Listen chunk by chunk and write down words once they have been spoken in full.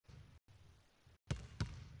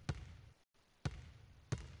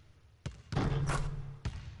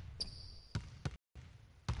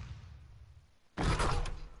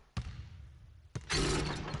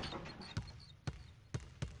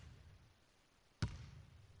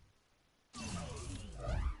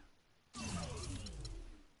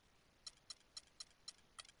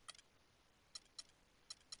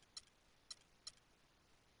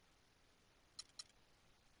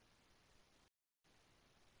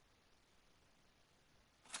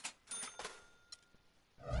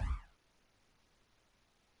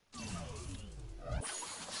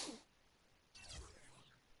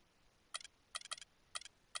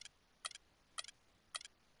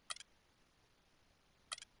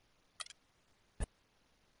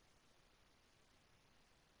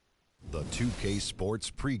The 2K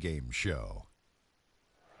Sports pregame show.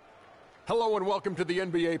 Hello and welcome to the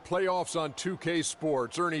NBA playoffs on 2K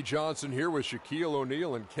Sports. Ernie Johnson here with Shaquille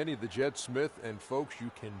O'Neal and Kenny the Jet Smith. And folks,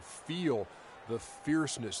 you can feel the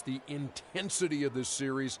fierceness, the intensity of this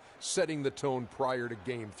series setting the tone prior to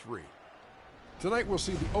Game 3. Tonight we'll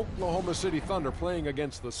see the Oklahoma City Thunder playing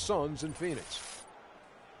against the Suns in Phoenix.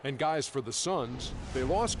 And guys, for the Suns, they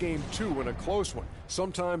lost Game 2 in a close one.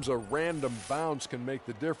 Sometimes a random bounce can make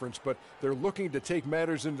the difference, but they're looking to take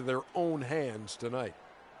matters into their own hands tonight.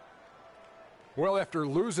 Well, after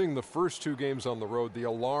losing the first 2 games on the road, the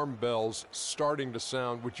alarm bells starting to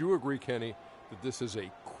sound. Would you agree, Kenny, that this is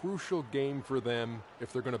a crucial game for them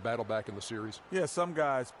if they're going to battle back in the series? Yeah, some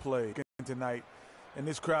guys play tonight, and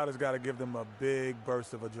this crowd has got to give them a big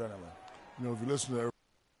burst of adrenaline. You know, if you listen to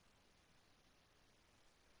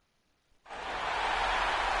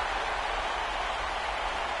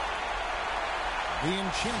the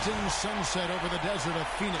enchanting sunset over the desert of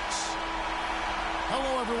Phoenix.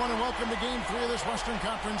 Hello, everyone, and welcome to Game 3 of this Western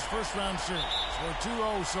Conference first-round series. We're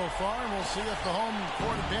 2-0 so far, and we'll see if the home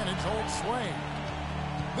court advantage holds sway.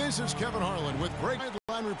 This is Kevin Harlan with Greg.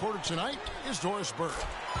 Headline reporter tonight is Doris Burke.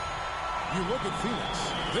 You look at Phoenix.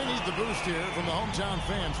 They need the boost here from the hometown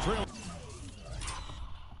fans. Trailing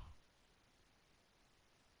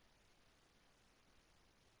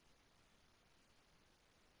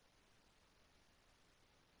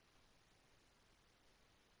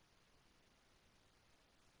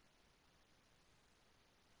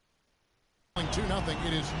 2-0.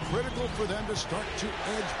 It is critical for them to start to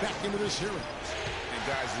edge back into this series. And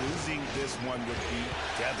guys, losing this one would be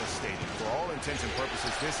devastating. For all intents and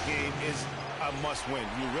purposes, this game is a must-win.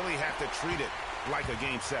 You really have to treat it like a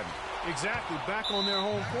Game 7. Exactly. Back on their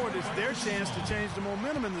home court, it's their chance to change the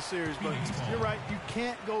momentum in the series. But you're right, you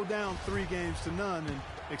can't go down 3-0 and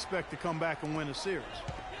expect to come back and win a series.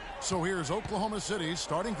 So here's Oklahoma City's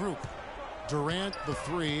starting group. Durant, the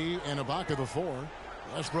 3, and Ibaka, the 4.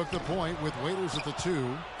 Westbrook the point with Waiters at the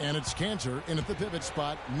 2, and it's Cantor in at the pivot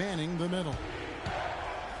spot, manning the middle.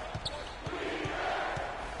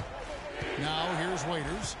 Now here's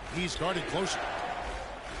Waiters. He's guarded closer.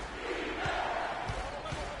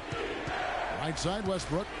 Right side,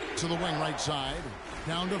 Westbrook to the wing right side.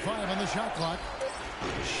 Down to 5 on the shot clock.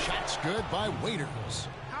 Shot's good by Waiters.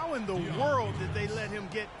 How in the world did they let him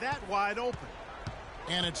get that wide open?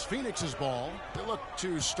 And it's Phoenix's ball. They look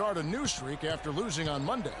to start a new streak after losing on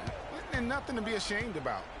Monday. And nothing to be ashamed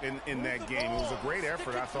about in that game. It was a great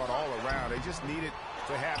effort, I thought, all around. They just needed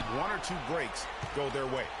to have 1 or 2 breaks go their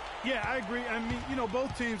way. Yeah, I agree. I mean, you know,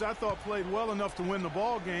 both teams I thought played well enough to win the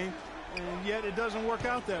ball game, and yet it doesn't work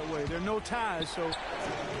out that way. There are no ties, so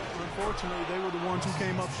unfortunately they were the ones who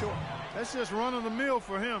came up short. That's just run of the mill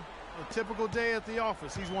for him. A typical day at the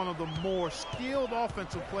office. He's one of the more skilled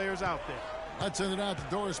offensive players out there. Let's send it out to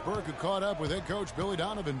Doris Burke, who caught up with head coach Billy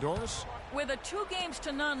Donovan. Doris? With a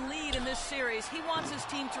 2-0 lead in this series, he wants his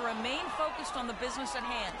team to remain focused on the business at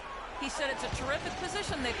hand. He said it's a terrific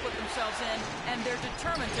position they put themselves in, and they're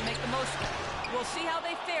determined to make the most of it. We'll see how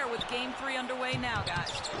they fare with Game 3 underway now,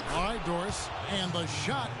 guys. All right, Doris. And the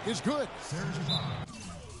shot is good.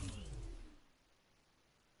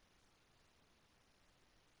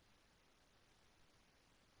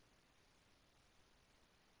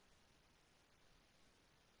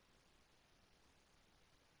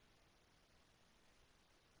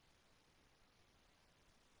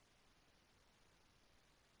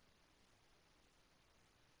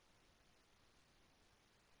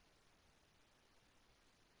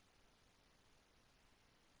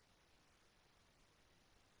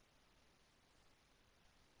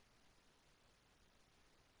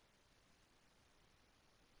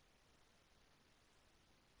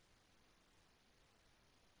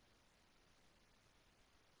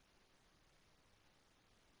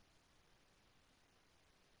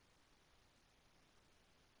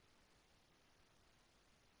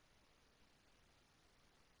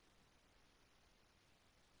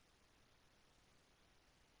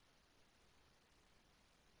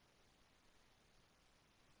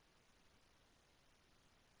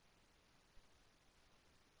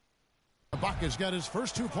 Ibaka's got his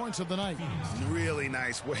first 2 points of the night. Really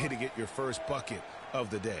nice way to get your first bucket of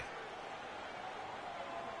the day.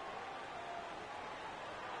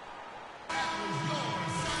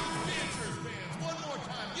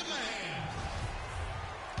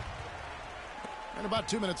 And about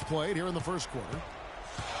 2 minutes played here in the first quarter.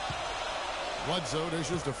 Bledsoe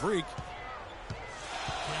dishes to Freak.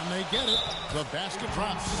 Can they get it? The basket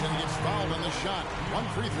drops, and he gets fouled on the shot. 1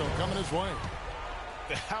 free throw coming his way.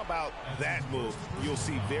 How about that move? You'll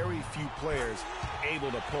see very few players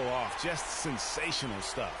able to pull off just sensational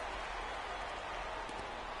stuff.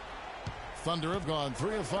 Thunder have gone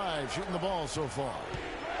 3 of 5 shooting the ball so far.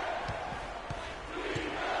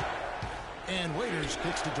 And Waiters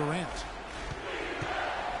kicks to Durant.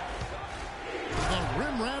 The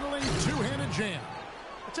rim-rattling two-handed jam.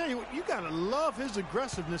 I tell you what, you got to love his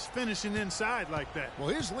aggressiveness finishing inside like that. Well,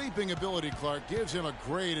 his leaping ability, Clark, gives him a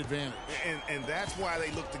great advantage. And that's why they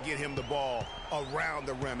look to get him the ball around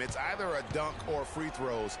the rim. It's either a dunk or free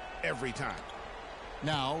throws every time.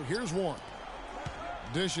 Now, here's Warren.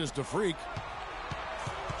 Dishes to Freak.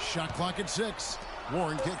 Shot clock at 6.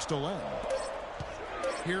 Warren kicks to Len.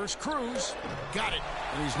 Here's Cruz. Got it.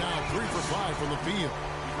 And he's now 3 for 5 from the field.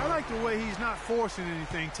 I like the way he's not forcing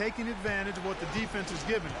anything, taking advantage of what the defense is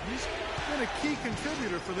giving. He's been a key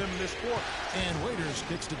contributor for them in this quarter. And Waiters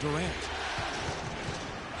kicks to Durant.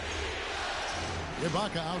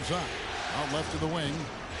 Ibaka outside. Out left to the wing.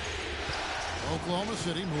 Oklahoma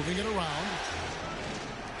City moving it around.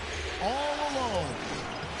 All alone.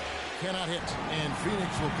 Cannot hit. And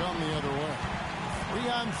Phoenix will come the other way.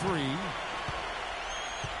 3-on-3.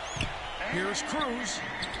 Here's Cruz.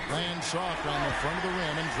 Lands soft on the front of the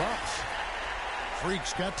rim and drops.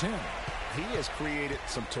 Freak's got 10. He has created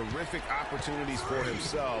some terrific opportunities for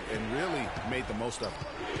himself and really made the most of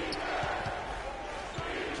it.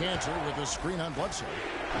 Cantor with a screen on Bledsoe.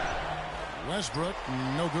 Westbrook,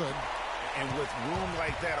 no good. And with room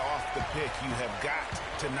like that off the pick, you have got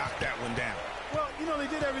to knock that one down. Well, you know, they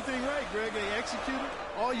did everything right, Greg. They executed.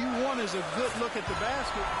 All you want is a good look at the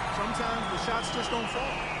basket. Sometimes the shots just don't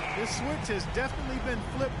fall. This switch has definitely been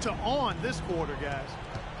flipped to on this quarter, guys.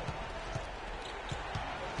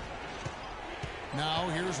 Now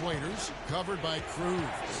here's Waiters, covered by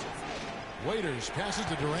Cruz. Waiters passes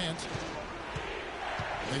to Durant.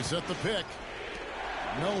 They set the pick.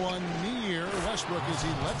 No one near Westbrook as he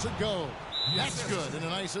lets it go. That's good, and a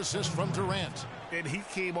nice assist from Durant. And he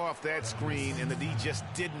came off that screen, and the D just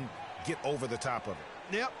didn't get over the top of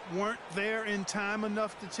it. Yep, weren't there in time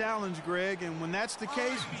enough to challenge, Greg, and when that's the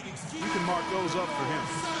case, you can mark those up for him.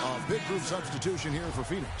 A big group substitution here for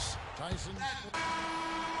Phoenix. Tyson.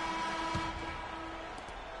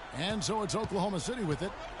 And so it's Oklahoma City with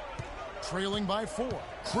it. Trailing by 4.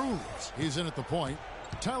 Cruz, he's in at the point.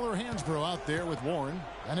 Tyler Hansbrough out there with Warren.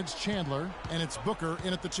 And it's Chandler, and it's Booker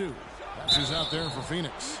in at the 2. Passes out there for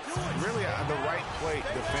Phoenix. Really the right play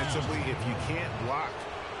defensively. If you can't block,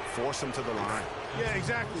 force them to the line. Yeah,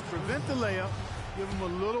 exactly. Prevent the layup, give them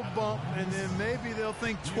a little bump, and then maybe they'll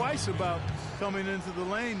think twice about coming into the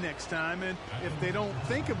lane next time. And if they don't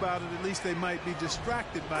think about it, at least they might be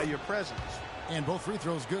distracted by your presence. And both free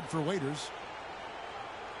throws good for Waiters.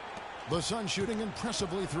 The Sun shooting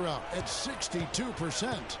impressively throughout at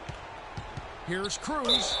 62%. Here's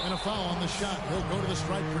Cruz, and a foul on the shot. He'll go to the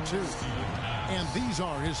stripe for 2. And these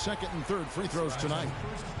are his second and third free throws tonight.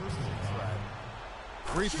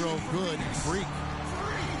 Free throw good, Freak.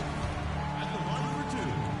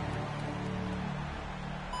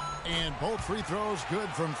 And both free throws good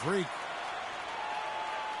from Freak.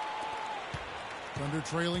 Thunder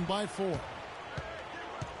trailing by 4.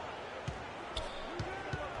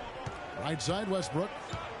 Right side Westbrook.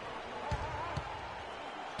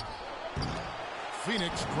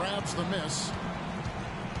 Phoenix grabs the miss.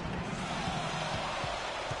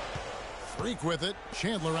 Freak with it.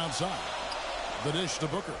 Chandler outside. The dish to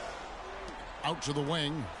Booker. Out to the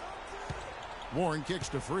wing. Warren kicks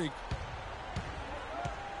to Freak.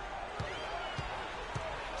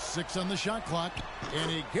 6 on the shot clock.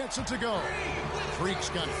 And he gets it to go. Freak's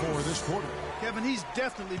got 4 this quarter. Kevin, he's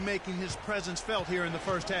definitely making his presence felt here in the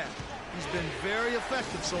first half. He's been very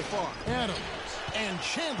effective so far. Adams. And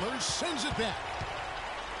Chandler sends it back.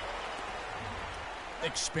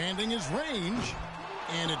 Expanding his range.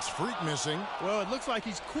 And it's Freak missing. Well, it looks like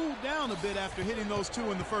he's cooled down a bit after hitting those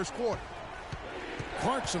 2 in the first quarter.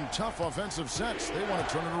 Clark, some tough offensive sets. They want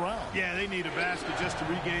to turn it around. Yeah, they need a basket just to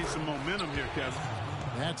regain some momentum here, Kevin.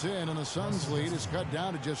 That's in, and the Suns' lead is cut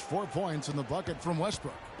down to just 4 points in the bucket from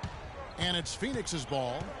Westbrook. And it's Phoenix's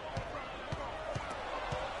ball.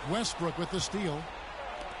 Westbrook with the steal.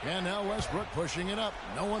 And now Westbrook pushing it up.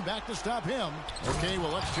 No one back to stop him. Okay,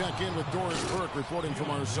 well, let's check in with Doris Burke reporting from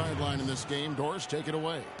our sideline in this game. Doris, take it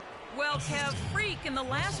away. Well, Kev, Freak in the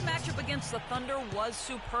last matchup against the Thunder was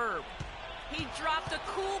superb. He dropped a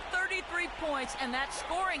cool 33 points, and that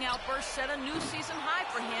scoring outburst set a new season high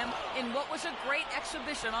for him in what was a great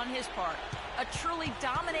exhibition on his part. A truly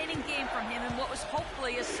dominating game from him in what was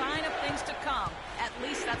hopefully a sign of things to come. At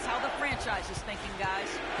least that's how the franchise is thinking,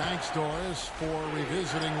 guys. Thanks, Doris, for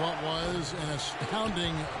revisiting what was an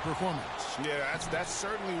astounding performance. Yeah, that's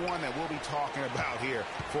certainly one that we'll be talking about here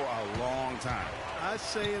for a long time. I'd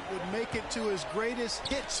say it would make it to his greatest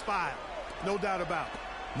hits file. No doubt about it.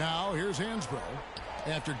 Now here's Hansbrough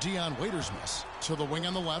after Dion Waiters' miss. To the wing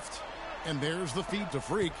on the left. And there's the feed to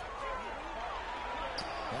Freak.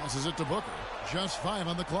 Passes it to Booker. Just 5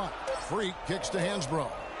 on the clock. Freak kicks to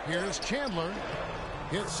Hansbrough. Here's Chandler.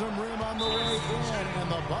 Hits some rim on the way in,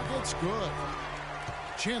 and the bucket's good.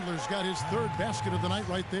 Chandler's got his 3rd basket of the night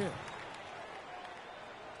right there.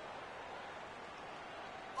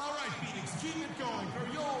 All right, Phoenix, keep it going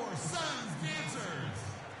for your Suns dancers.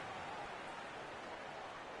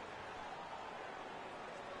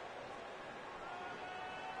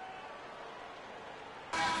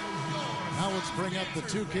 Now let's bring up the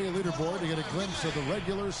 2K leaderboard to get a glimpse of the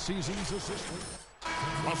regular season's assist leader.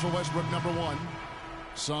 Russell Westbrook, number 1.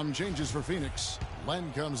 Some changes for Phoenix.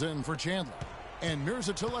 Len comes in for Chandler. And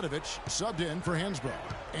Mirza Teletovic subbed in for Hansbrough.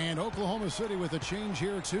 And Oklahoma City with a change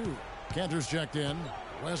here, too. Kanter's checked in.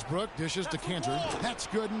 Westbrook dishes to Kanter. That's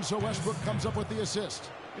good, and so Westbrook comes up with the assist.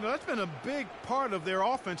 You know, that's been a big part of their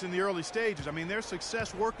offense in the early stages. I mean, their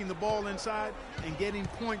success working the ball inside and getting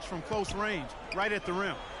points from close range, right at the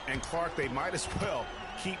rim. And Clark, they might as well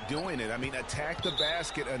keep doing it. I mean, attack the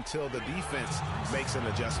basket until the defense makes an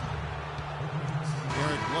adjustment.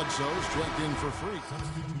 Eric Bledsoe's checked in for Freak.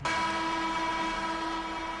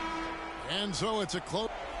 And so it's a close.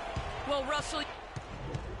 Well, Russell.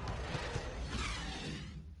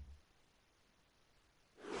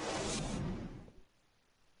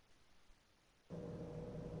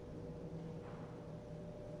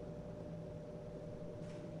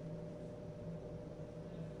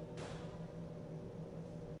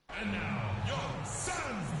 And now, your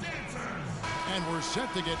Suns dancers. And we're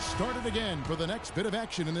set to get started again for the next bit of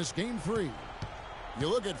action in this game 3. You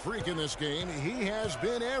look at Freak in this game, he has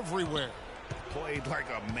been everywhere. Played like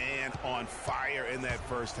a man on fire in that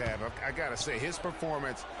first half. I gotta say, his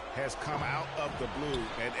performance has come out of the blue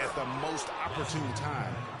and at the most opportune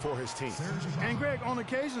time for his team. And Greg, on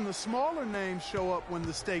occasion, the smaller names show up when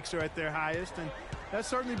the stakes are at their highest, and that's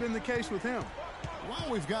certainly been the case with him. Well,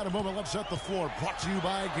 we've got a moment. Let's set the floor. Brought to you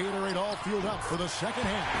by Gatorade, all fueled up for the second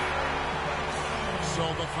half. So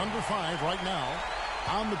the Thunder 5 right now.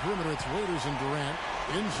 On the perimeter, it's Waiters and Durant.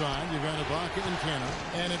 Inside, you've got Ibaka and Kanter.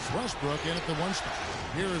 And it's Westbrook in at the 1 spot.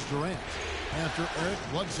 Here is Durant. After Eric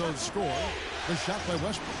Bledsoe's score, the shot by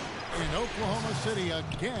Westbrook. In Oklahoma City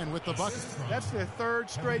again with the bucket. That's their 3rd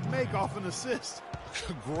straight make off an assist.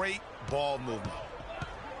 Great ball movement.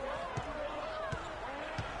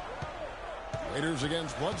 Waiters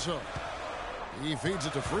against Bledsoe. He feeds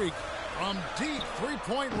it to Freak. From deep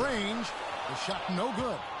 3-point range. The shot no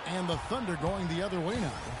good. And the Thunder going the other way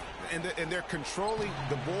now. And they're controlling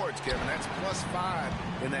the boards, Kevin. That's +5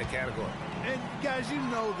 in that category. And guys, you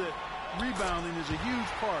know that rebounding is a huge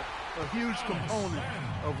part, a huge component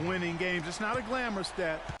of winning games. It's not a glamour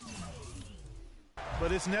stat,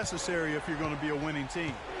 but it's necessary if you're going to be a winning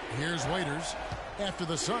team. Here's Waiters after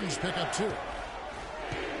the Suns pick up 2.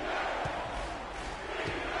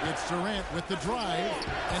 It's Durant with the drive,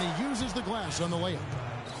 and he uses the glass on the layup.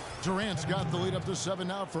 Durant's got the lead up to 7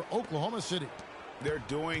 now for Oklahoma City. They're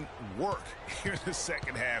doing work here in the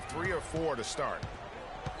second half. 3 or 4 to start.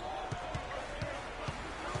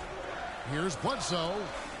 Here's Bledsoe.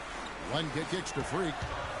 One kicks to Freak.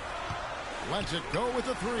 Lets it go with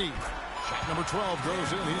the 3. Shot number 12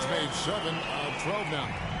 goes in. He's made 7 of 12 now.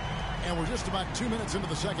 And we're just about 2 minutes into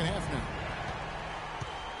the second half now.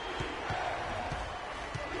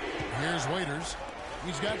 Here's Waiters.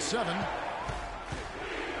 He's got 7.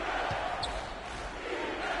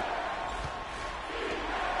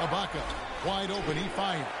 Ibaka, wide open, he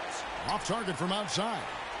fires. Off target from outside.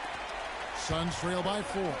 Suns trail by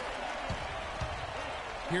 4.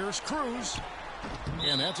 Here's Cruz.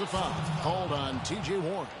 And that's a foul. Called on T.J.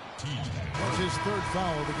 Warren. That's his 3rd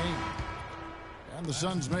foul of the game. And the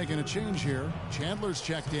Suns making a change here. Chandler's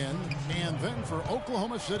checked in. And then for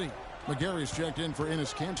Oklahoma City, McGarry's checked in for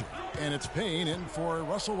Enes Kanter. And it's Payne in for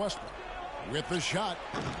Russell Westbrook. With the shot.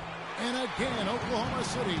 And again, Oklahoma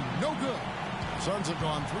City, no good. Suns have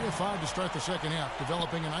gone 3 of 5 to start the second half,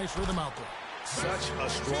 developing a nice rhythm out there. Such a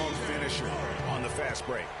strong finisher on the fast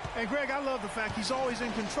break. And Greg, I love the fact he's always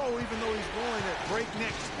in control. Even though he's going at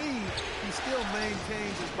breakneck speed, he still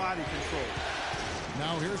maintains his body control.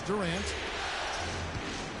 Now here's Durant.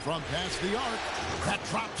 From past the arc, that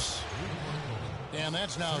drops. And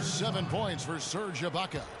that's now 7 points for Serge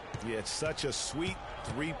Ibaka. Yeah, it's such a sweet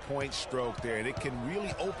 3-point stroke there, and it can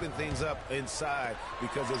really open things up inside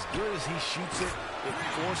because as good as he shoots it, it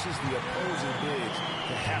forces the opposing bigs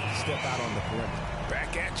to have to step out on the perimeter.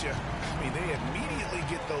 Back at you. I mean, they immediately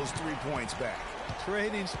get those 3 points back.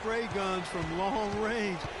 Trading spray guns from long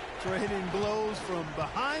range, trading blows from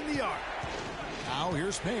behind the arc. Now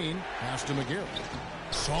here's Payne. Pass to McGarry.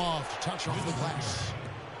 Soft touch off the glass.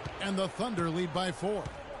 And the Thunder lead by 4.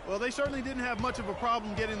 Well, they certainly didn't have much of a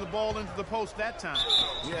problem getting the ball into the post that time.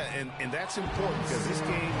 Yeah, and that's important because this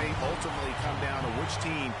game may ultimately come down to which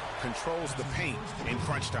team controls the paint in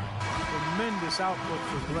crunch time. Tremendous output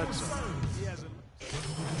for Bledsoe.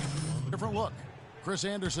 Different look. Chris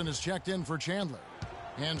Anderson is checked in for Chandler.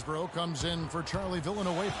 Hansbrough comes in for Charlie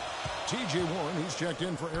Villanueva. T.J. Warren, he's checked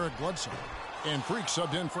in for Eric Bledsoe. And Freak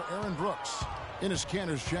subbed in for Aaron Brooks. Enes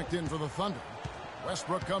Kanter's checked in for the Thunder.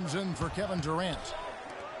 Westbrook comes in for Kevin Durant.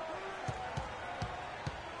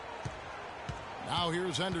 Now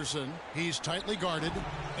here's Henderson. He's tightly guarded,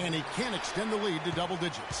 and he can't extend the lead to double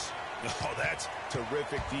digits. Oh, that's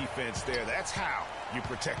terrific defense there. That's how you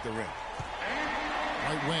protect the rim.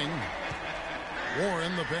 Right wing.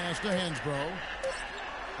 Warren, the pass to Hansbrough.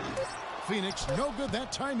 Phoenix, no good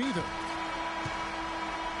that time either.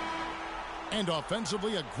 And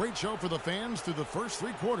offensively, a great show for the fans through the first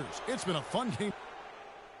 3 quarters. It's been a fun game.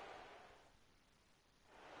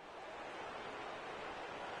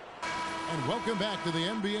 And welcome back to the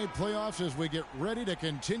NBA playoffs as we get ready to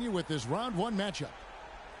continue with this round 1 matchup.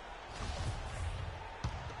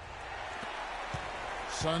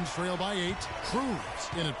 Suns trail by 8.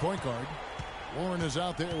 Cruz in at point guard. Warren is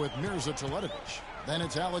out there with Mirza Teletovic. Then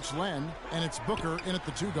it's Alex Len, and it's Booker in at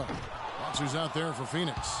the 2 guard. That's who's out there for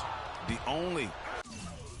Phoenix. The only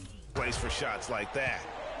place for shots like that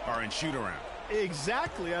are in shoot-around.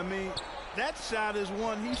 Exactly. I mean, that shot is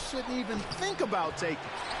one he shouldn't even think about taking.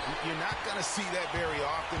 You're not going to see that very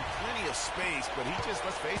often. Plenty of space, but he just,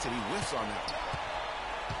 let's face it, he whiffs on that.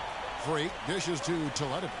 Freak dishes to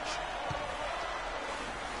Teletovic.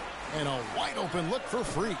 And a wide-open look for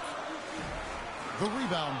Freak. The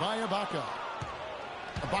rebound by Ibaka.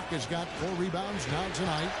 Ibaka's got 4 rebounds now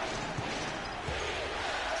tonight.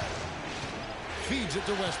 Feeds it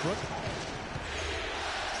to Westbrook.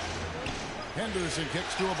 Henderson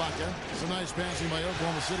kicks to Ibaka. It's a nice passing by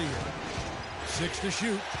Oklahoma City here. 6 to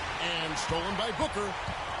shoot. And stolen by Booker.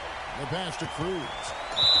 The pass to Cruz.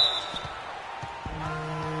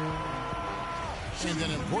 And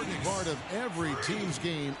an important part of every team's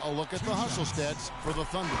game, a look at the hustle stats for the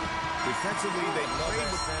Thunder. Defensively, they play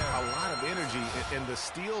with a lot of energy, and the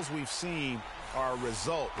steals we've seen are a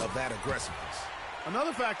result of that aggressiveness.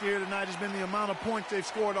 Another factor here tonight has been the amount of points they've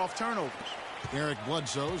scored off turnovers. Eric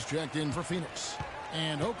Bledsoe's checked in for Phoenix.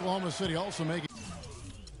 And Oklahoma City also making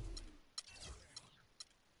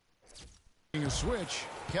a switch.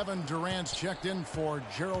 Kevin Durant's checked in for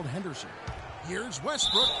Gerald Henderson. Here's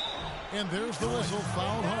Westbrook. And there's the whistle.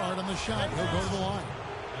 Fouled hard on the shot. He'll go to the line.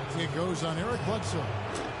 It goes on Eric Bledsoe.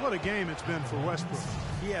 What a game it's been for Westbrook.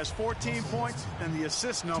 He has 14 points, and the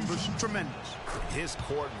assist numbers tremendous. His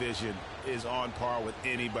court vision is on par with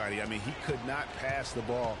anybody. I mean, he could not pass the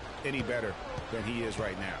ball any better than he is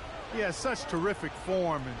right now. He has such terrific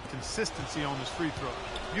form and consistency on his free throw.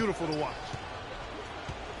 Beautiful to watch.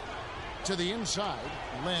 To the inside,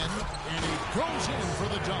 Len, and he goes in for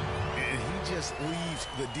the dunk. And he just leaves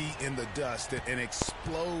the D in the dust and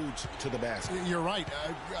explodes to the basket. You're right.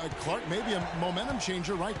 Clark, maybe a momentum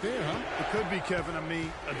changer right there, huh? It could be, Kevin. I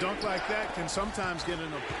mean, a dunk like that can sometimes get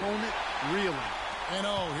an opponent reeling. And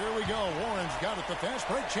oh, here we go. Warren's got it, the fast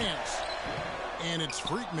break chance. And it's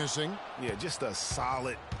Freak missing. Yeah, just a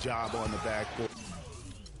solid job on the backboard.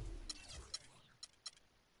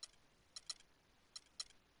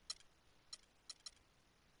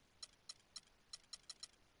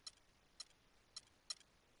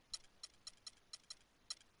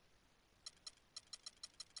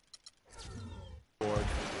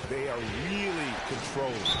 They are really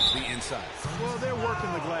controlling the inside. Well, they're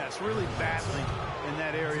working the glass really badly in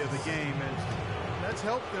that area of the game, and that's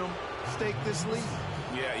helped them stake this lead.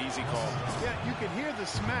 Yeah, easy call. Yeah, you can hear the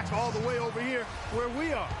smack all the way over here where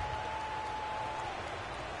we are.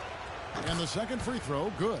 And the second free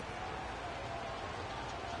throw, good.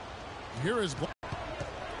 Here is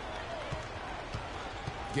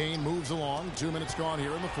game moves along. 2 minutes gone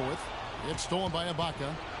here in the 4th. It's stolen by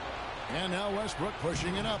Ibaka. And now Westbrook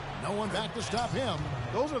pushing it up. No one back to stop him.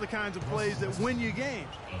 Those are the kinds of plays that win you games.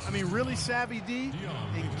 I mean, really savvy D,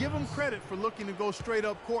 and give them credit for looking to go straight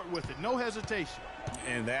up court with it. No hesitation.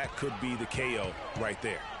 And that could be the KO right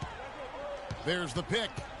there. There's the pick.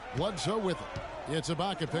 Bledsoe with it. It's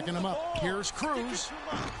Ibaka picking him up. Here's Cruz.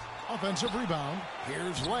 Offensive rebound.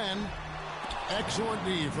 Here's Len. Excellent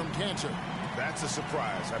D from Kanter. That's a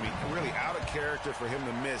surprise. I mean, really out of character for him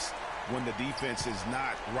to miss when the defense is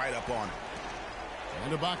not right up on it.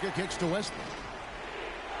 And Ibaka kicks to Westbrook.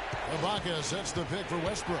 Ibaka sets the pick for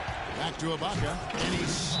Westbrook. Back to Ibaka, and he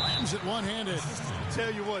slams it one-handed.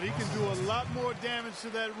 Tell you what, he can do a lot more damage to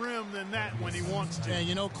that rim than that when he wants to. And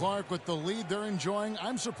you know, Clark, with the lead they're enjoying,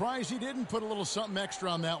 I'm surprised he didn't put a little something extra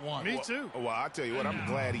on that one. Me too. Well, I'll tell you what, I'm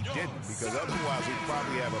glad he didn't, because otherwise we'd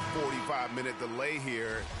probably have a 45-minute delay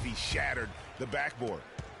here if he shattered the backboard.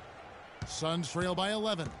 Suns trail by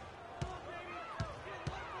 11.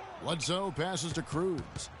 Bledsoe passes to Cruz.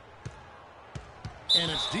 And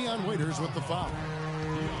it's Dion Waiters with the foul.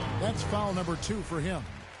 That's foul number 2 for him.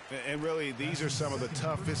 And really, these are some of the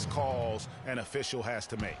toughest calls an official has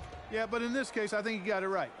to make. Yeah, but in this case, I think he got it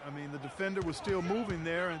right. I mean, the defender was still moving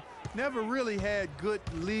there and never really had good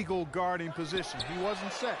legal guarding position. He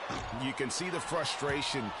wasn't set. You can see the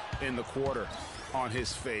frustration in the quarter on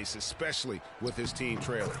his face, especially with his team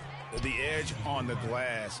trailing. The edge on the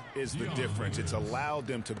glass is the difference. It's allowed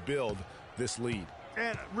them to build this lead.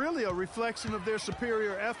 And really a reflection of their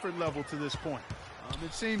superior effort level to this point.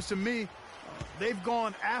 It seems to me they've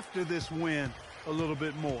gone after this win a little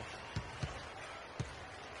bit more.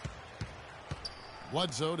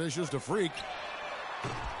 Bledsoe dishes to Freak.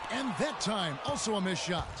 And that time, also a missed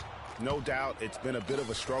shot. No doubt it's been a bit of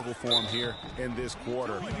a struggle for him here in this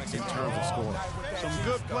quarter in terms of scoring. Some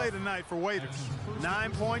good play tonight for Waiters.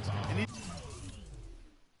 9 points, and he...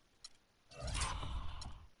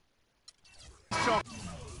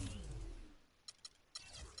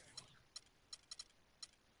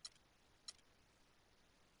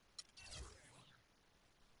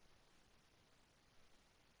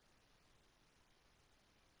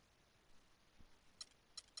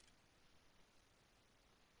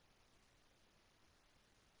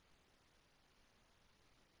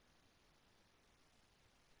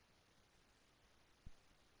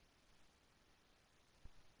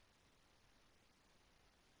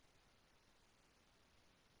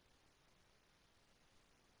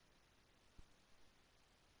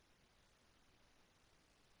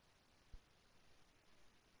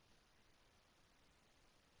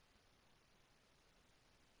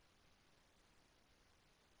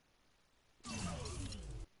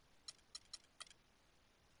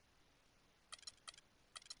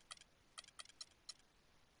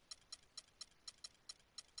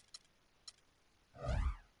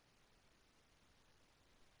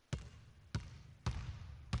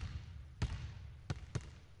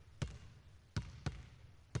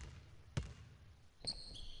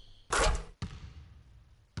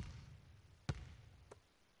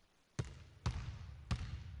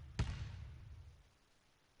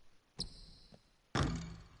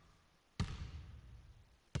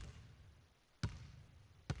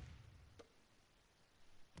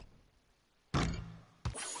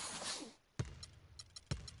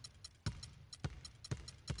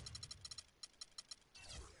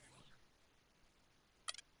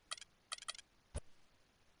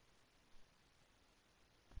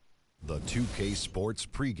 The 2K Sports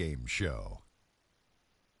pregame show.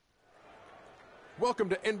 Welcome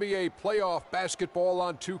to NBA playoff basketball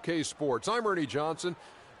on 2K Sports. I'm Ernie Johnson.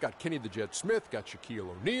 Got Kenny the Jet Smith, got Shaquille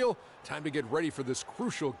O'Neal. Time to get ready for this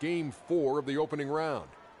crucial Game 4 of the opening round.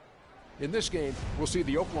 In this game, we'll see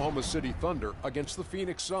the Oklahoma City Thunder against the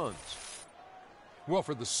Phoenix Suns. Well,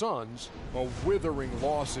 for the Suns, a withering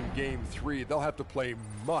loss in Game 3. They'll have to play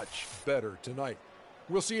much better tonight.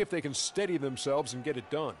 We'll see if they can steady themselves and get it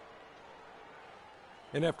done.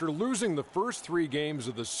 And after losing the first 3 games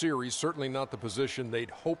of the series, certainly not the position they'd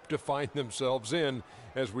hoped to find themselves in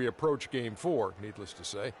as we approach Game 4, needless to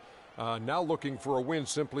say. Now looking for a win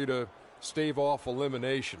simply to stave off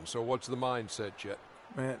elimination. So what's the mindset, Jet?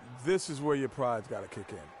 Man, this is where your pride's got to kick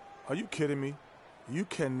in. Are you kidding me? You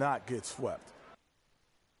cannot get swept.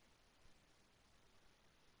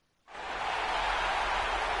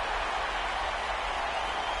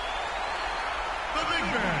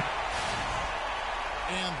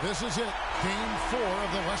 And this is it, Game 4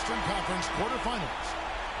 of the Western Conference quarterfinals.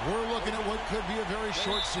 We're looking at what could be a very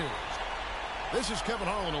short series. This is Kevin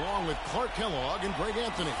Harlan along with Clark Kellogg and Greg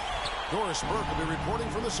Anthony. Doris Burke will be reporting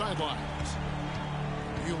from the sidelines.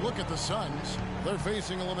 You look at the Suns, they're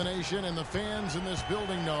facing elimination, and the fans in this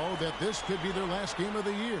building know that this could be their last game of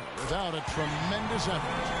the year without a tremendous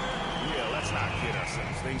effort. Yeah, let's not kid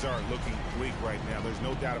ourselves. Things aren't looking bleak right now. There's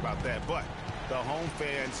no doubt about that. But the home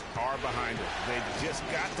fans are behind it. They've just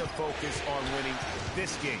got to focus on winning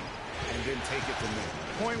this game and then take it from there.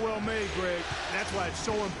 Point well made, Greg. That's why it's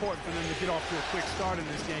so important for them to get off to a quick start in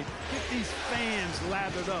this game. Get these fans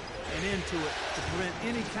lathered up and into it to prevent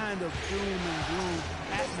any kind of doom and gloom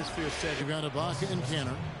atmosphere setting. You've got Ibaka and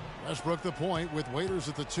Kanter. Westbrook the point with Waiters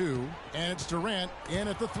at the 2. And it's Durant in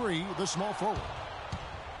at the 3, the small forward.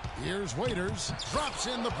 Here's Waiters. Drops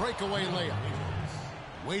in the breakaway layup.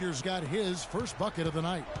 Waiters got his first bucket of the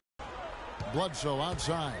night. Bledsoe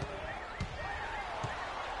outside.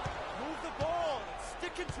 Move the ball. It's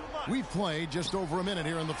sticking too much. We've played just over a minute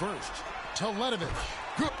here in the first. Teletovic.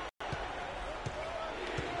 Good.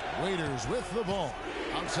 Waiters with the ball.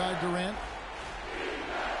 Outside Durant.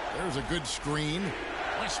 There's a good screen.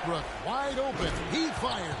 Westbrook wide open. He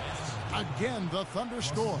fires. Again, the Thunder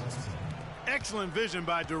score. Excellent vision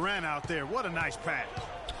by Durant out there. What a nice pass.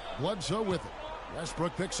 Bledsoe with it.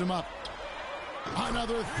 Westbrook picks him up.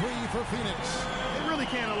 Another three for Phoenix. They really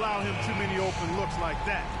can't allow him too many open looks like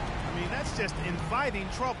that. I mean, that's just inviting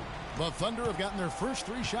trouble. The Thunder have gotten their first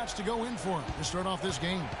 3 shots to go in for him to start off this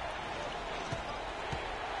game.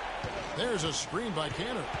 There's a screen by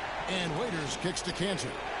Cantor. And Waiters kicks to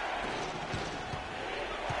Cantor.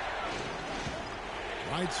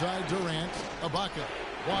 Right side Durant. Ibaka.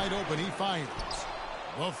 Wide open. He fires.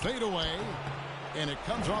 The fadeaway. And it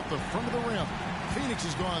comes off the front of the rim. Phoenix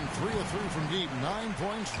has gone 3 of 3 from deep. 9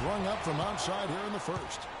 points rung up from outside here in the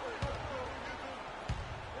first.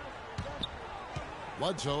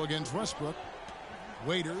 Bledsoe against Westbrook.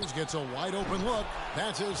 Waiters gets a wide open look.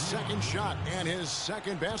 That's his second shot and his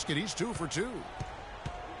second basket. He's 2 for 2.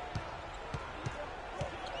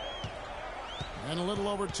 And a little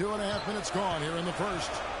over 2.5 minutes gone here in the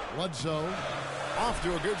first. Bledsoe off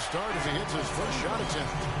to a good start as he hits his first shot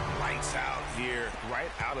attempt. Lights out here,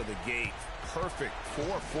 right out of the gate. Perfect 4-4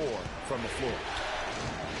 from the floor.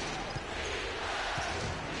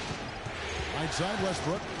 Right side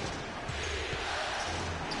Westbrook.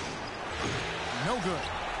 No good.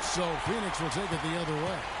 So Phoenix will take it the other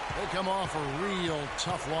way. They come off a real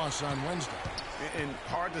tough loss on Wednesday. And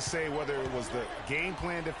hard to say whether it was the game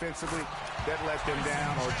plan defensively that let them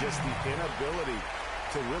down or just the inability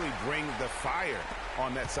to really bring the fire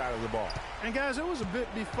on that side of the ball. And guys, it was a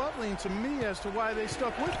bit befuddling to me as to why they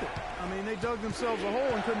stuck with it. I mean, they dug themselves a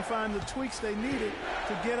hole and couldn't find the tweaks they needed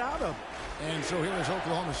to get out of it. And so here is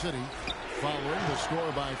Oklahoma City following the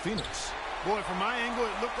score by Phoenix. Boy, from my angle,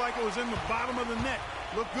 it looked like it was in the bottom of the net.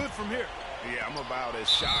 Looked good from here. Yeah, I'm about as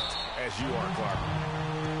shocked as you are, Clark.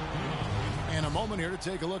 And a moment here to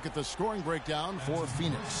take a look at the scoring breakdown for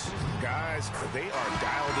Phoenix. Guys, they are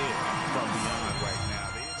dialed in from beyond right now.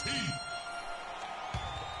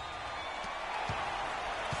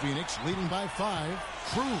 Phoenix leading by 5.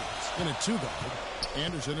 Cruz in a 2-guard.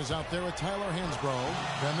 Anderson is out there with Tyler Hansbrough.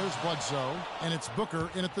 Then there's Bledsoe. And it's Booker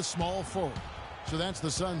in at the small forward. So that's the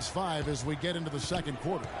Suns' 5 as we get into the second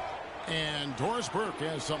quarter. And Doris Burke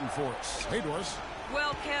has something for us. Hey, Doris.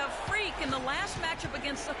 Well, Kev, Freak in the last matchup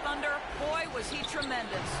against the Thunder, boy, was he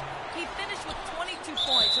tremendous. He finished with 22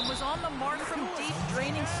 points and was on the mark from deep,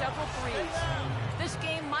 draining several threes. This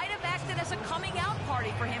game might have acted as a coming-out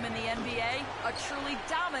party for him in the NBA. A truly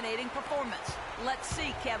dominating performance. Let's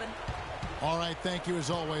see, Kevin. All right, thank you as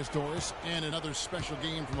always, Doris. And another special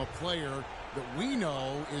game from a player that we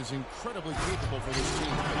know is incredibly capable for this team.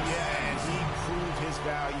 Yeah, and he proved his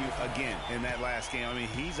value again in that last game. I mean,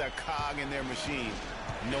 he's a cog in their machine,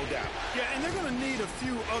 no doubt. Yeah, and they're going to need a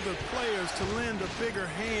few other players to lend a bigger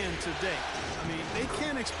hand today. I mean, they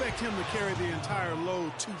can't expect him to carry the entire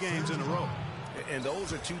load 2 games in a row. And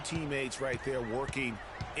those are 2 teammates right there working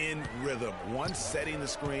in rhythm. One setting the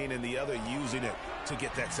screen and the other using it to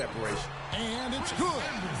get that separation. And it's good.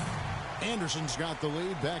 Anderson's got the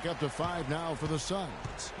lead, back up to 5 now for the Suns.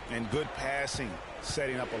 And good passing,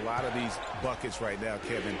 setting up a lot of these buckets right now,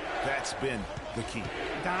 Kevin. That's been the key.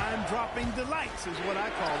 Dime-dropping delights is what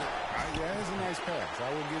I call it. Yeah, it's a nice pass.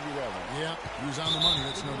 I will give you that one. Yeah, he was on the money,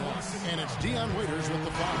 that's no doubt. And it's Dion Waiters with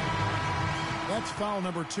the foul. That's foul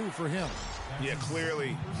number 2 for him. Yeah,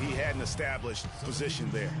 clearly he had an established position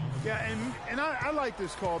there. Yeah, and I like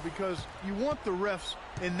this call because you want the refs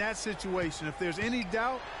in that situation. If there's any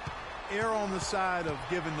doubt, err on the side of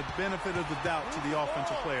giving the benefit of the doubt to the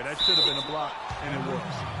offensive player. That should have been a block, and it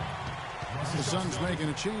works. The Suns making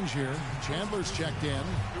a change here. Chandler's checked in.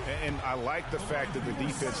 And I like the fact that the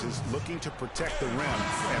defense is looking to protect the rim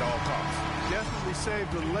at all costs. Definitely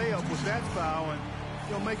saved the layup with that foul, and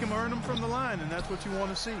you'll make him earn them from the line, and that's what you want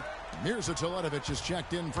to see. Mirza Teletovic is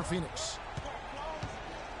checked in for Phoenix.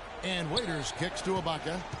 And Waiters kicks to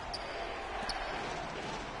Ibaka.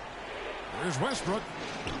 There's Westbrook.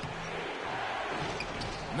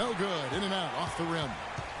 No good. In and out. Off the rim.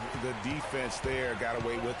 The defense there got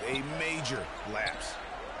away with a major lapse.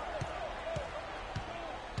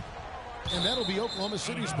 And that'll be Oklahoma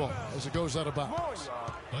City's ball as it goes out of bounds.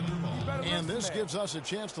 And this gives us a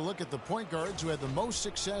chance to look at the point guards who had the most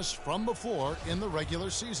success from before in the regular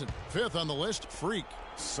season. Fifth on the list, Freak.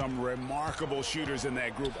 Some remarkable shooters in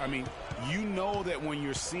that group. I mean, you know that when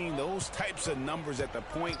you're seeing those types of numbers at the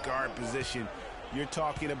point guard position, you're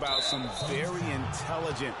talking about some very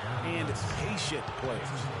intelligent and patient players.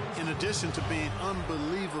 In addition to being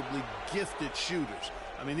unbelievably gifted shooters.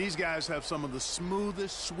 I mean, these guys have some of the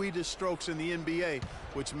smoothest, sweetest strokes in the NBA,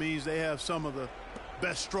 which means they have some of the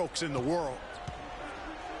best strokes in the world.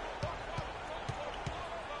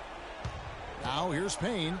 Now here's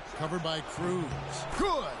Payne, covered by Cruz.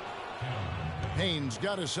 Good! Payne's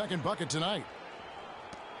got his second bucket tonight.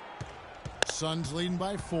 Suns leading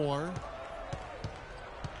by 4.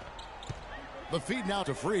 The feed now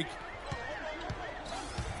to Freak.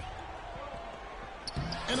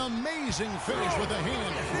 An amazing finish with a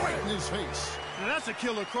hand right in his face. Now that's a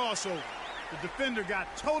killer crossover. The defender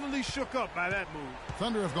got totally shook up by that move.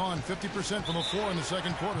 Thunder have gone 50% from the floor in the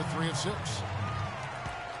second quarter, 3 of 6.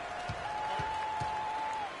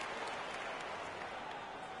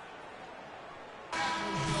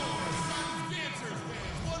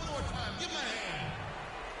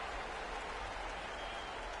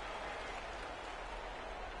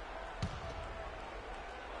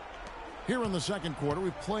 Here in the second quarter,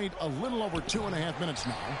 we've played a little over 2.5 minutes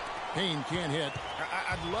now. Payne can't hit.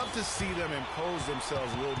 I'd love to see them impose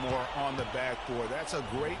themselves a little more on the backboard. That's a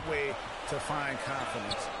great way to find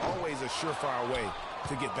confidence. Always a surefire way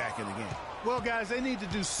to get back in the game. Well, guys, they need to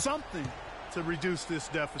do something to reduce this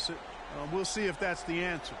deficit. We'll see if that's the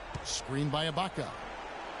answer. Screened by Ibaka.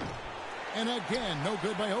 And again, no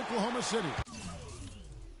good by Oklahoma City.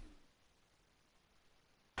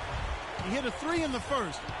 He hit a 3 in the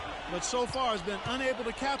first, but so far has been unable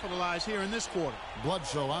to capitalize here in this quarter.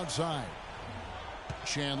 Bledsoe outside.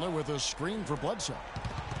 Chandler with a screen for Bledsoe.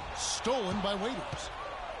 Stolen by Waiters.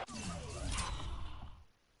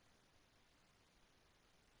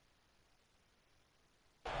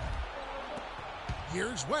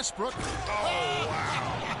 Here's Westbrook. Oh,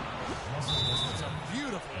 wow. That's a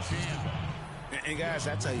beautiful jam. And guys,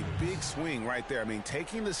 that's a big swing right there. I mean,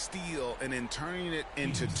 taking the steal and then turning it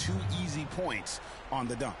into 2 easy points on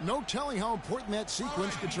the dunk. No telling how important that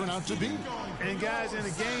sequence could turn out to be. And guys, in a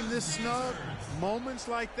game this snug, moments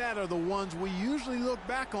like that are the ones we usually look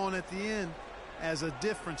back on at the end as a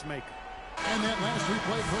difference maker. And that last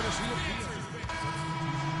replay courtesy of Peter.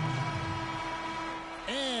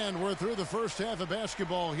 And we're through the first half of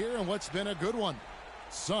basketball here, and what's been a good one.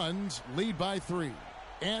 Suns lead by 3.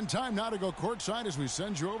 And time now to go courtside as we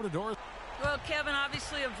send you over to Dorothy. Well, Kevin,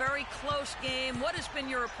 obviously a very close game. What has been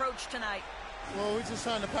your approach tonight? Well, we're just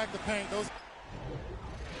trying to pack the paint.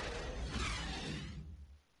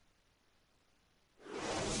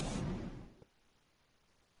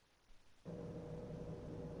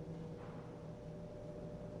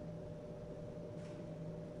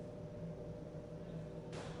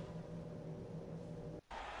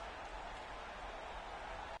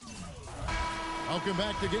 Welcome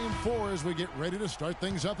back to Game 4 as we get ready to start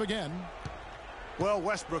things up again. Well,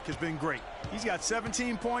 Westbrook has been great. He's got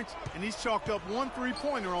 17 points, and he's chalked up 1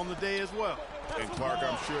 3-pointer on the day as well. And Clark,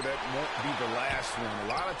 I'm sure that won't be the last one. A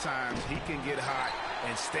lot of times he can get hot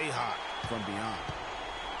and stay hot from beyond.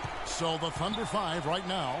 So the Thunder 5 right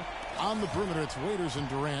now. On the perimeter, it's Waiters and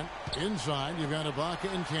Durant. Inside, you've got Ibaka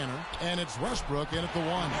and Kanter. And it's Westbrook in at the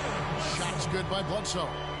 1. Shots good by Bledsoe.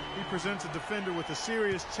 He presents a defender with a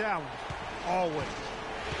serious challenge. Always.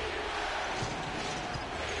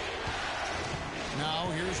 Now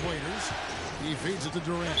here's Waiters. He feeds it to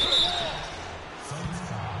Durant.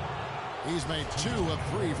 He's made 2 of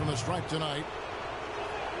 3 from the stripe tonight.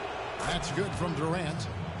 That's good from Durant.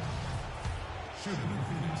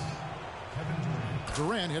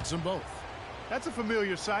 Durant hits them both. That's a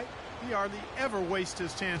familiar sight. He hardly ever wastes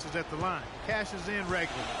his chances at the line. Cashes in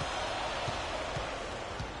regularly.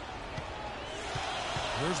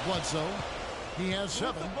 Here's Bledsoe. He has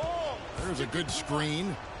 7. There's a good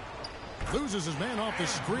screen. Loses his man off the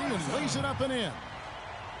screen and lays it up and in.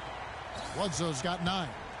 Bledsoe's got 9.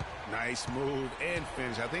 Nice move and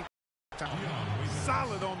finish. I think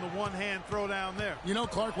solid on the one-hand throw down there. You know,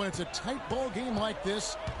 Clark, when it's a tight ball game like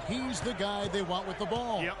this, he's the guy they want with the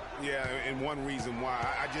ball. Yep. Yeah, and one reason why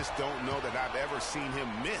I just don't know that I've ever seen him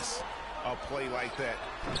miss a play like that.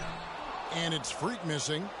 And it's Freak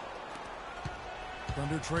missing.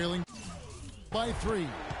 Thunder trailing by 3.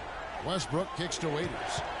 Westbrook kicks to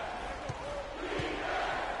Waiters.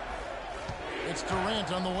 It's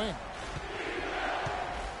Durant on the wing.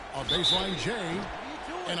 A baseline J.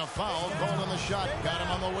 And a foul called on the shot. Got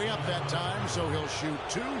him on the way up that time, so he'll shoot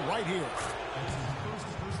 2 right here.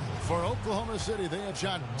 For Oklahoma City, they have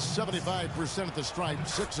shot 75% at the stripe,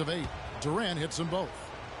 6 of 8. Durant hits them both.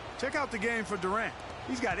 Check out the game for Durant.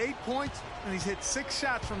 He's got 8 points, and he's hit 6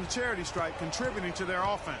 shots from the charity stripe, contributing to their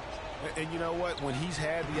offense. And you know what? When he's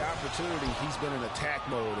had the opportunity, he's been in attack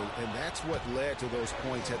mode, and that's what led to those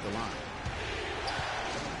points at the line.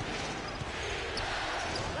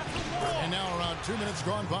 And now around 2 minutes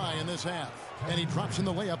gone by in this half. And he drops in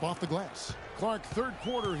the layup off the glass. Clark, third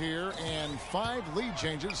quarter here, and 5 lead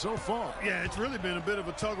changes so far. Yeah, it's really been a bit of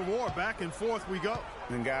a tug of war. Back and forth we go.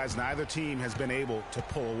 And guys, neither team has been able to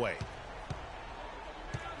pull away.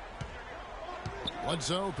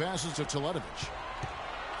 Bledsoe passes to Teletovic.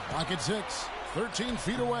 Clock at 6, 13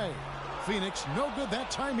 feet away. Phoenix no good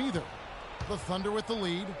that time either. The Thunder with the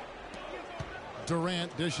lead.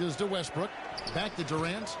 Durant dishes to Westbrook. Back to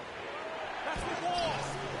Durant.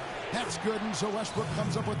 That's good, and so Westbrook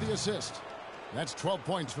comes up with the assist. That's 12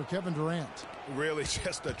 points for Kevin Durant. Really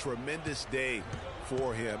just a tremendous day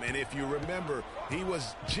for him. And if you remember, he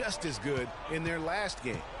was just as good in their last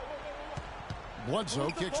game. Bledsoe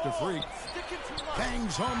kicks to Freak.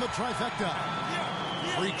 Bangs home the trifecta.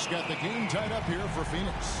 Freak's got the game tied up here for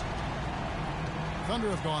Phoenix. Thunder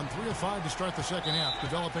have gone 3 of 5 to start the second half,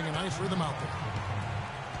 developing a nice rhythm out there.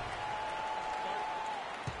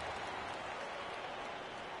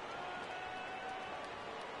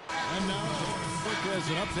 And now, there's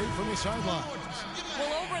an update from the sidelines.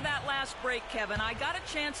 Well, over that last break, Kevin, I got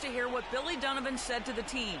a chance to hear what Billy Donovan said to the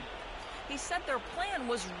team. He said their plan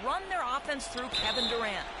was run their offense through Kevin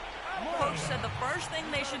Durant. Coach said the first thing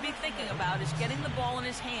they should be thinking about is getting the ball in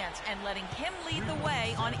his hands and letting him lead the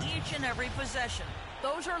way on each and every possession.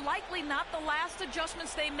 Those are likely not the last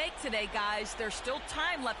adjustments they make today, guys. There's still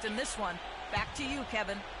time left in this one. Back to you,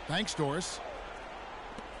 Kevin. Thanks, Doris.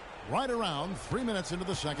 Right around 3 minutes into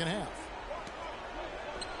the second half.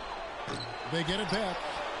 They get it back.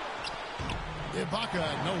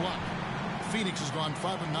 Ibaka, no luck. Phoenix has gone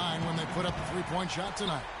 5 of 9 when they put up a three-point shot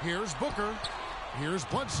tonight. Here's Booker. Here's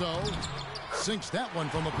Bledsoe. Sinks that one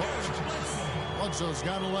from the post. Bledsoe's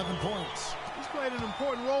got 11 points. He's played an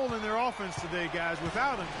important role in their offense today, guys.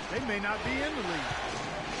 Without him, they may not be in the lead.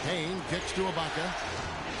 Kane kicks to Ibaka.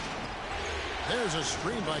 There's a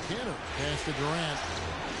screen by Kanter. Pass to Durant.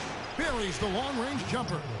 Buries the long-range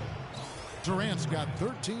jumper. Durant's got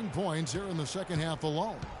 13 points here in the second half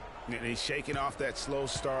alone. And he's shaking off that slow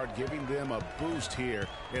start, giving them a boost here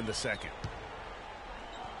in the second.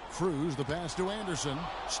 Cruz, the pass to Anderson.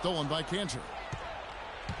 Stolen by Kanter.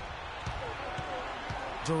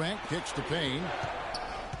 Durant kicks to Payne.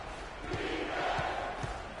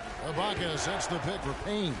 Ibaka sets the pick for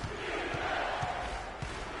Payne.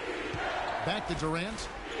 Back to Durant.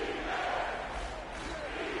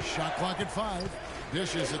 Shot clock at 5.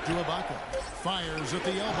 Dishes it to Ibaka. Fires at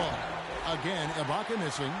the elbow. Again, Ibaka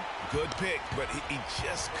missing. Good pick, but he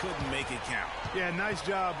just couldn't make it count. Yeah, nice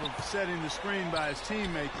job of setting the screen by his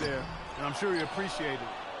teammate there, and I'm sure he appreciated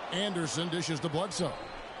it. Anderson dishes to Bledsoe.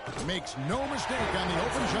 Makes no mistake on the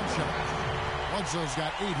open jump shot. Bledsoe's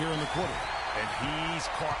got 8 here in the quarter. And he's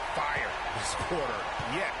caught fire this quarter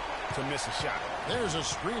yet to miss a shot. There's a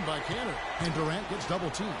screen by Kanter, and Durant gets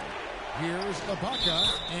double-teamed. Here's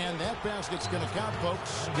Ibaka, and that basket's going to count,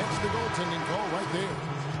 folks. Gets the goaltending call right there.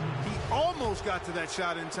 He almost got to that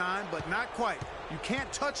shot in time, but not quite. You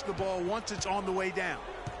can't touch the ball once it's on the way down.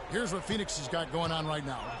 Here's what Phoenix has got going on right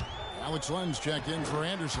now. Alex Lenz checked in for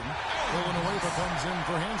Anderson. Villanueva comes in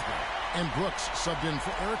for Hansbrough. And Brooks subbed in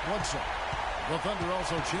for Eric Bledsoe. The Thunder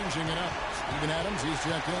also changing it up. Steven Adams, he's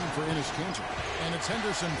checked in for Enes Kanter. And it's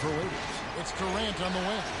Henderson for waivers. It's Durant on the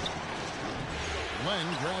wing. Len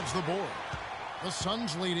grabs the board. The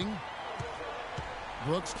Suns leading.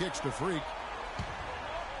 Brooks kicks to Freak.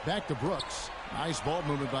 Back to Brooks. Nice ball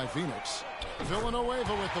movement by Phoenix.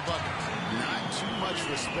 Villanueva with the bucket. Not too much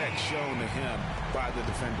respect shown to him by the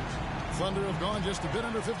defenders. Thunder have gone just a bit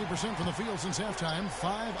under 50% from the field since halftime.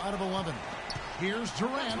 5 out of 11. Here's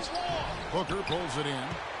Durant. Booker pulls it in.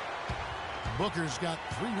 Booker's got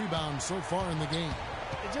 3 rebounds so far in the game.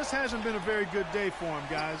 It just hasn't been a very good day for him,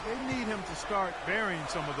 guys. They need him to start burying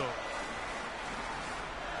some of those.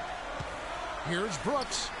 Here's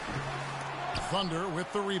Brooks. Thunder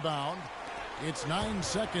with the rebound. It's 9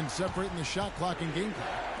 seconds separating the shot clock and game clock.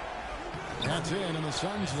 That's in, and the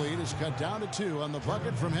Suns' lead is cut down to 2 on the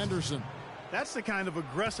bucket from Henderson. That's the kind of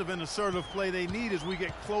aggressive and assertive play they need as we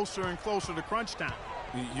get closer and closer to crunch time.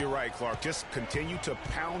 You're right, Clark. Just continue to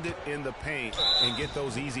pound it in the paint and get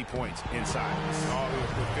those easy points inside. All the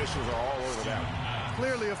officials are all over that.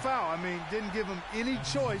 Clearly a foul. I mean, didn't give him any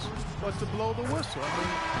choice but to blow the whistle. I mean,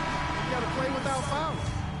 you got to play without fouling.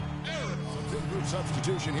 Group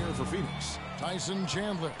substitution here for Phoenix. Tyson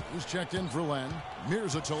Chandler, who's checked in for Len.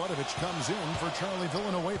 Mirza Teletovic comes in for Charlie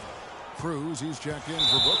Villanueva. Cruz, he's checked in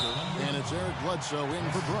for Booker. And it's Eric Bledsoe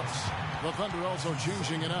in for Brooks. The Thunder also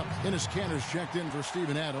changing it up. Enes Kanter's checked in for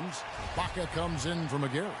Steven Adams. Baca comes in for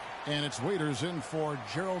McGarry. And it's Waiters in for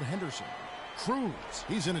Gerald Henderson. Cruz,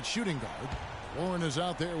 he's in at shooting guard. Warren is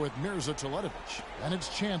out there with Mirza Teletovic. And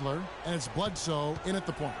it's Chandler. And it's Bledsoe in at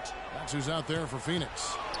the point. That's who's out there for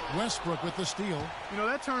Phoenix. Westbrook with the steal. You know,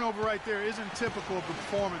 that turnover right there isn't typical of the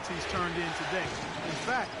performance he's turned in today. In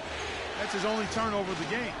fact, that's his only turnover of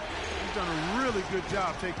the game. He's done a really good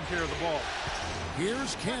job taking care of the ball.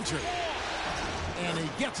 Here's Kanter. And he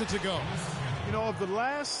gets it to go. You know, of the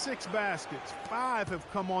last 6 baskets, 5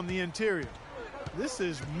 have come on the interior. This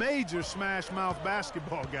is major smash mouth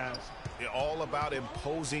basketball, guys. All about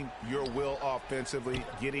imposing your will offensively,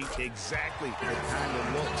 getting exactly the kind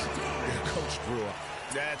of looks your coach drew up.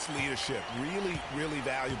 That's leadership. Really, really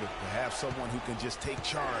valuable to have someone who can just take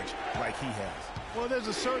charge like he has. Well, there's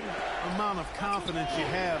a certain amount of confidence you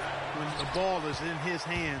have when the ball is in his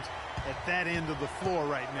hands at that end of the floor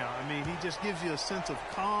right now. I mean, he just gives you a sense of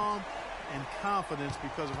calm and confidence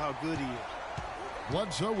because of how good he is.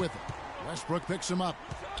 Bledsoe with it. Westbrook picks him up.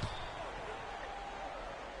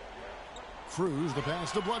 Cruz, the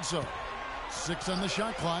pass to Bledsoe. 6 on the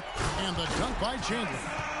shot clock, and the dunk by Chandler.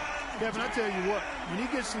 Kevin, I tell you what, when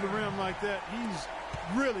he gets to the rim like that, he's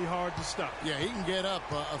really hard to stop. Yeah, he can get up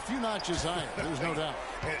a few notches higher, there's no doubt.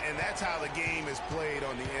 And that's how the game is played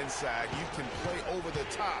on the inside. You can play over the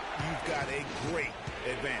top. You've got a great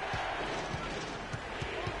advantage.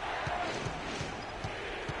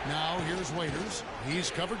 Now here's Waiters. He's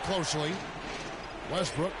covered closely.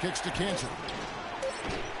 Westbrook kicks to Kanter.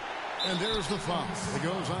 And there's the foul. It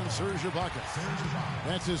goes on Serge Ibaka.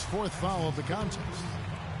 That's his 4th foul of the contest.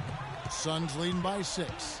 Suns leading by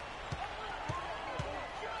 6.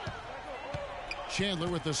 Chandler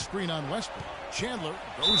with the screen on Westbrook. Chandler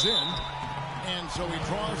goes in. And so he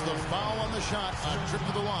draws the foul on the shot. A trip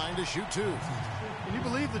to the line to shoot 2. Can you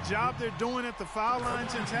believe the job they're doing at the foul line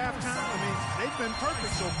since halftime? I mean, they've been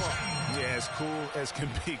perfect so far. Yeah, as cool as can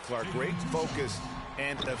be, Clark. Great focus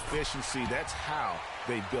and efficiency. That's how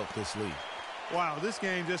they built this lead. Wow, this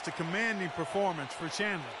game just a commanding performance for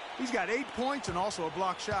Chandler. He's got 8 points and also a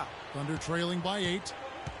block shot. Thunder trailing by 8.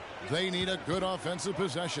 They need a good offensive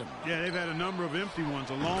possession. Yeah, they've had a number of empty ones,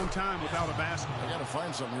 a long time without a basket. They got to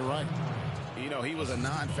find something, you're right. You know, he was a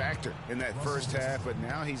non-factor in that first half, but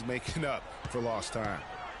now he's making up for lost time.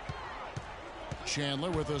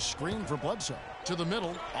 Chandler with a screen for Bledsoe. To the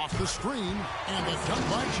middle, off the screen, and a dunk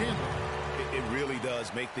by Chandler. It really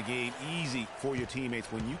does make the game easy for your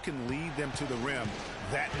teammates when you can lead them to the rim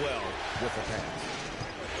that well with a pass.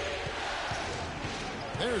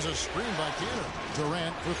 There's a screen by Kanter.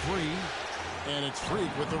 Durant for 3, and it's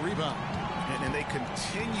Freak with the rebound. And they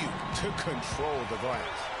continue to control the glass.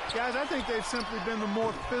 Guys, I think they've simply been the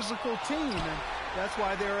more physical team, and that's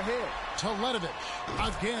why they're ahead. Teletovic,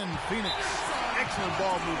 again, Phoenix. Excellent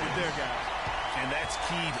ball movement there, guys. And that's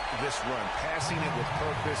keyed this run. Passing it with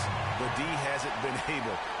purpose. The D hasn't been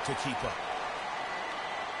able to keep up.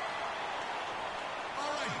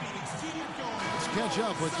 All right, Phoenix, keep it going. Let's catch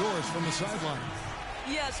up with Doris from the sideline.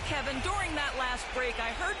 Yes, Kevin, during that last break, I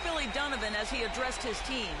heard Billy Donovan as he addressed his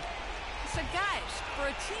team. He said, guys, for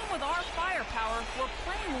a team with our firepower, we're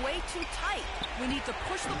playing way too tight. We need to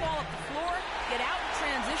push the ball up the floor, get out in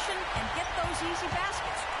transition, and get those easy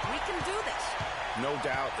baskets. We can do this. No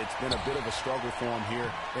doubt it's been a bit of a struggle for him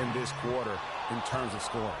here in this quarter in terms of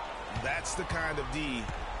scoring. That's the kind of D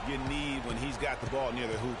you need when he's got the ball near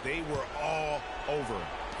the hoop. They were all over him.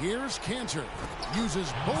 Here's Kanter.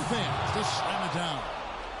 Uses both hands to slam it down.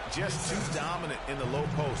 Just too dominant in the low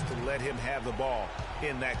post to let him have the ball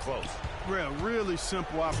in that close. Really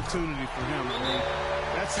simple opportunity for him. I mean,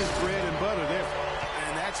 that's his bread and butter there.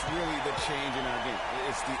 And that's really the change in our game.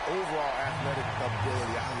 It's the overall athletic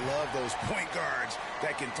ability. I love those point guards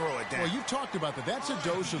that can throw it down. Well, you've talked about that. That's a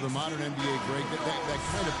dose of the modern NBA, Greg. That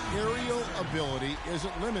kind of aerial ability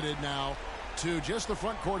isn't limited now to just the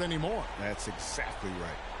front court anymore. That's exactly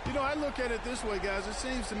right. You know, I look at it this way, guys. It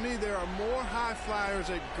seems to me there are more high flyers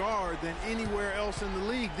at guard than anywhere else in the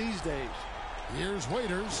league these days. Here's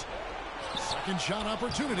Waiters. Second shot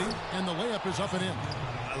opportunity, and the layup is up and in.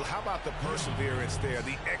 How about the perseverance there,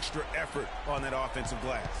 the extra effort on that offensive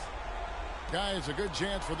glass? Guys, a good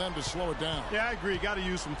chance for them to slow it down. Yeah, I agree. Got to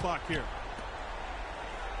use some clock here.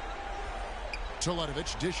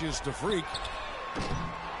 Teletovic dishes to Freak.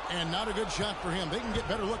 And not a good shot for him. They can get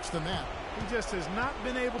better looks than that. He just has not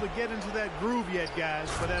been able to get into that groove yet, guys.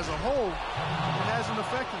 But as a whole, it hasn't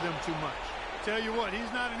affected them too much. Tell you what,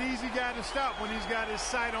 he's not an easy guy to stop when he's got his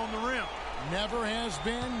sight on the rim. Never has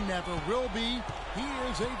been, never will be. He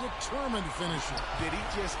is a determined finisher. Did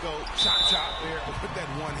he just go chop there with that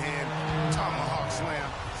one-hand tomahawk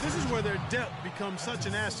slam? This is where their depth becomes such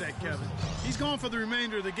an asset, Kevin. He's gone for the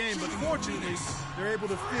remainder of the game, but fortunately, they're able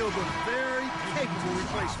to field a very capable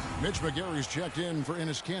replacement. Mitch McGary's checked in for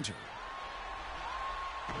Enes Kanter.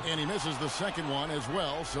 And he misses the second one as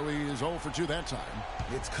well, so he is 0 for 2 that time.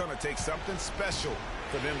 It's going to take something special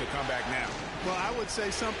for them to come back now. Well, I would say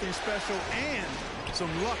something special and some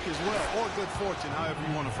luck as well, or good fortune, however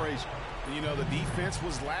you want to phrase it. You know, the defense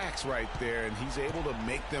was lax right there, and he's able to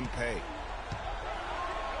make them pay.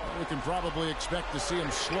 We can probably expect to see him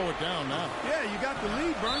slow it down now. Yeah, you got the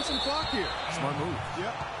lead. Burn some clock here. Smart move.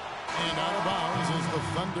 Yep. And out of bounds as the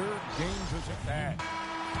Thunder gain possession.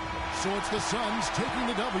 So it's the Suns taking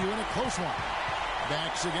the W in a close one.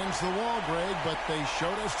 Backs against the wall, Greg, but they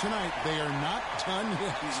showed us tonight they are not done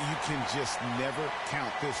yet. You can just never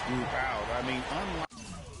count this group out. I mean, unlike...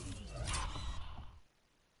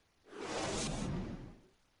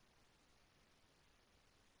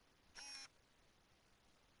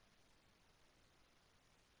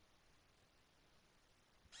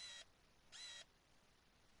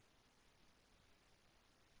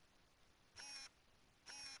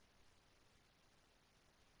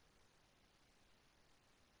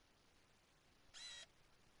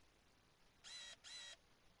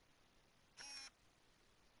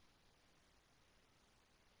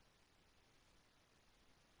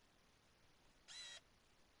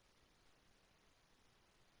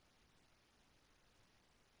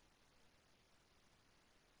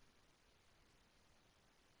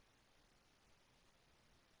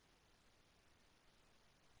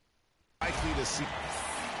 likely to see.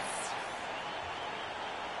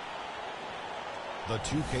 The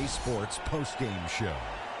 2K Sports postgame show.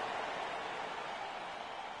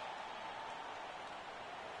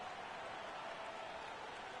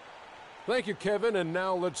 Thank you, Kevin. And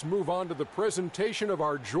now let's move on to the presentation of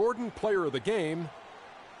our Jordan Player of the Game,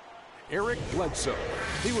 Eric Bledsoe.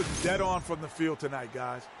 He was dead on from the field tonight,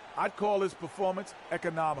 guys. I'd call his performance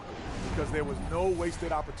economical because there was no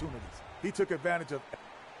wasted opportunities. He took advantage of.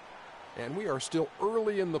 And we are still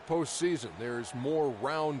early in the postseason. There's more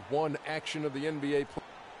round one action of the NBA play.